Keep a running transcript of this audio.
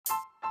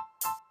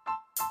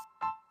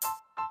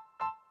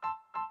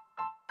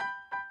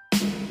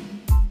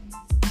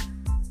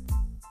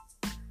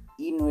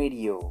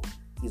Radio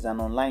is an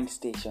online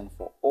station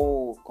for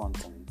all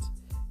content.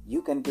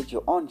 You can get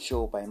your own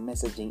show by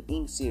messaging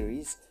in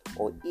series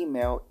or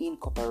email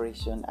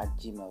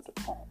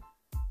incorporation@gmail.com.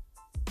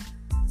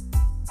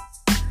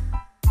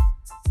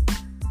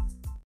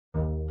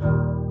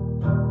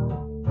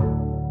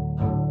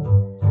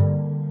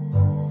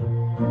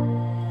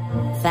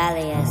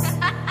 Vxlious.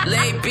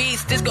 Lay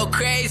beats, this go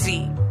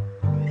crazy.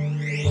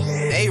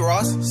 Hey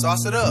Ross,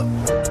 sauce it up.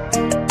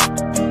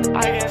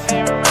 I can see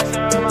you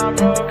messing with my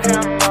broken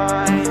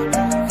mind.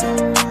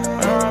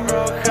 My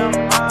broken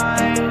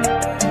mind.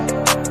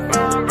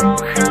 My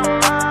broken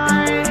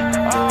mind.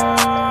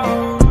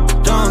 Oh.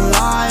 Don't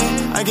lie,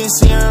 I can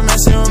see her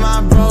messing with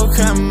my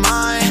broken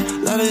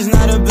mind. Love is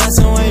not a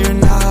blessing when you're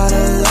not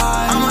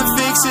alive. I'ma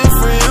fix it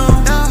for you.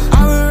 I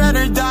would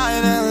rather die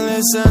than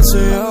listen to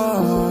you.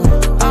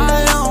 I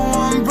don't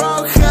want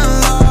broken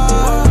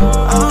love.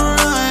 I'm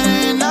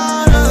running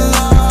out of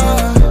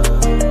love.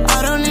 I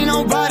don't need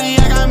nobody,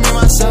 I got me,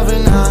 myself,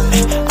 and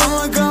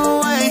I'ma go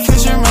away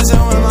cause you're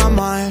messing with my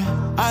mind.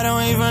 I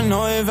don't even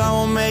know if I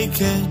will make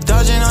it.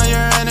 Dodging all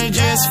your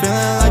energy, it's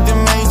feeling like the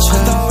Matrix. I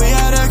thought we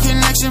had a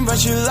connection, but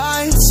you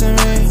lied to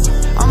me.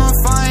 I'ma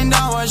find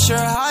out what you're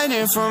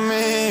hiding from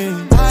me.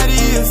 Why do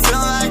you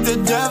feel like the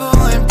devil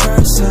in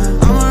person?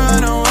 I'ma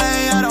run away,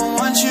 I don't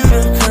want you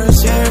to curse.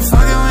 Yeah, you're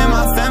fucking with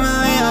my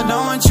family, I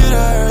don't want you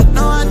to hurt.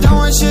 No, I don't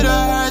want you to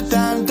hurt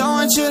them, don't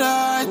want you to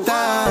hurt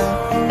them.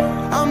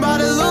 I'm about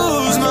to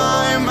lose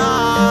my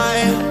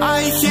mind, I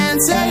can't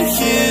take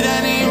it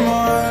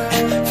anymore.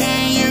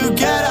 Can you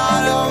get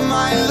out of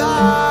my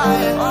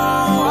life? Oh,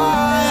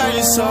 why are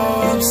you so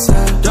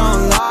upset?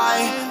 Don't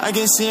lie, I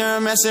can see her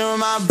messing with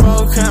my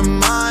broken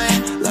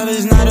mind. Love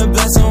is not a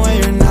blessing when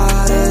you're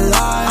not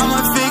alive.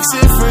 I'ma fix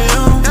it for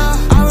you.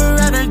 I would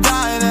rather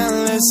die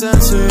than listen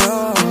to you.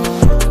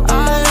 I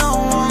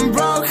don't want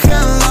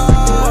broken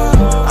love.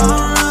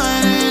 I'm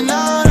running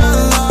out of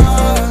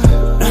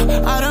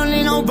love. I don't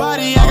need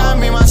nobody, I got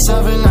me,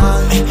 myself, and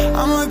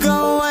I'ma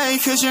go away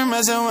cause you're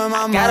messing with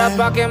my mind. Got a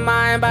broken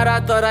mind, but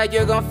I thought that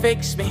you gon'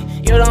 fix me.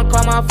 You don't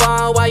call my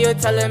phone while you're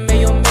telling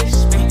me you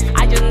miss me.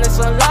 I just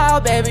listen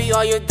loud, baby,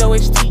 all you do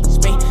is tease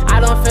me. I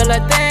don't feel a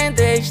thing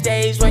these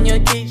days when you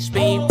kiss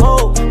me.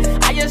 Whoa,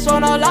 I just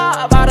wanna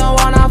love, I don't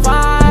wanna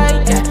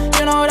fight. Yeah,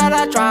 you know that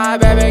I try,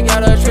 baby,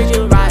 gotta treat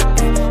you right.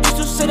 Used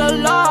to see the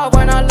love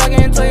when I look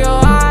into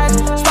your eyes.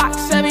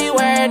 Sparks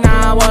everywhere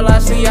now, all I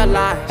see are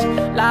lies.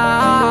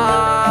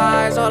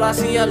 Lies, all I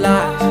see are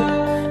lies.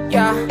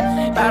 Yeah,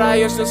 but I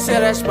used to see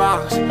the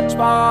sparks.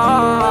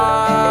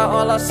 Sparks,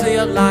 all I see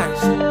are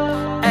lies.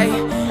 Hey,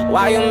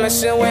 why you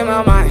messing with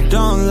my mind?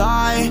 Don't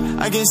lie,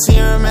 I can see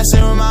her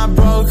messing with my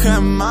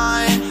broken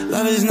mind.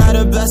 Love is not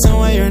a blessing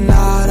when you're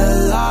not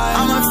alive.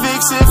 I'ma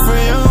fix it for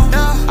you.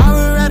 I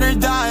would rather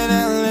die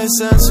than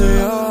listen to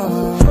you.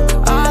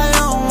 I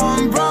don't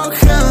want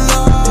broken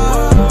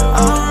love.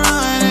 I'm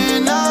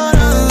running out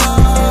of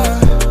love.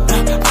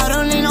 I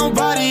don't need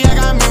nobody, I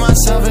got me,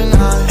 myself, and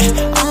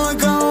I'ma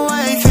go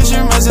away cause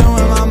you're messing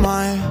with my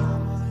mind.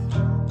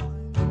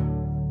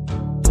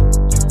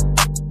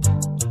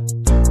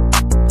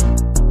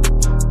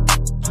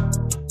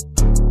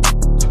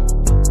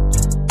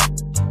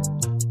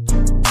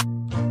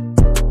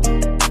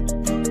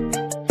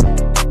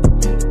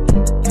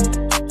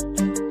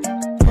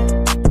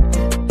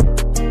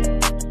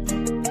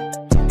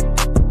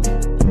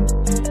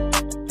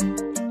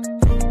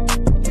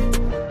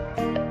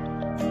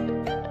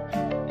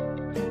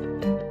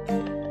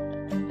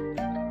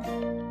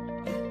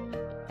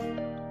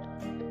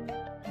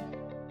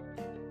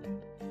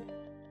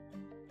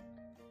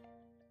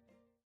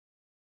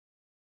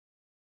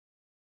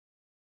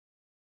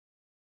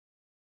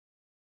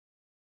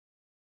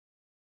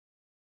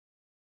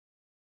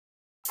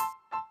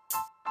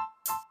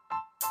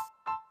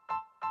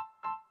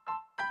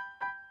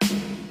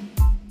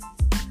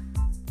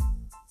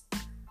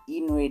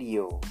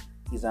 Radio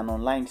is an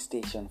online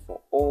station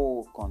for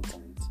all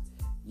content.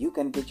 You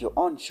can get your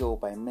own show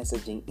by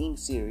messaging in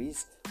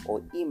series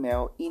or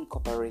email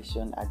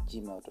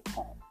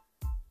incorporation@gmail.com.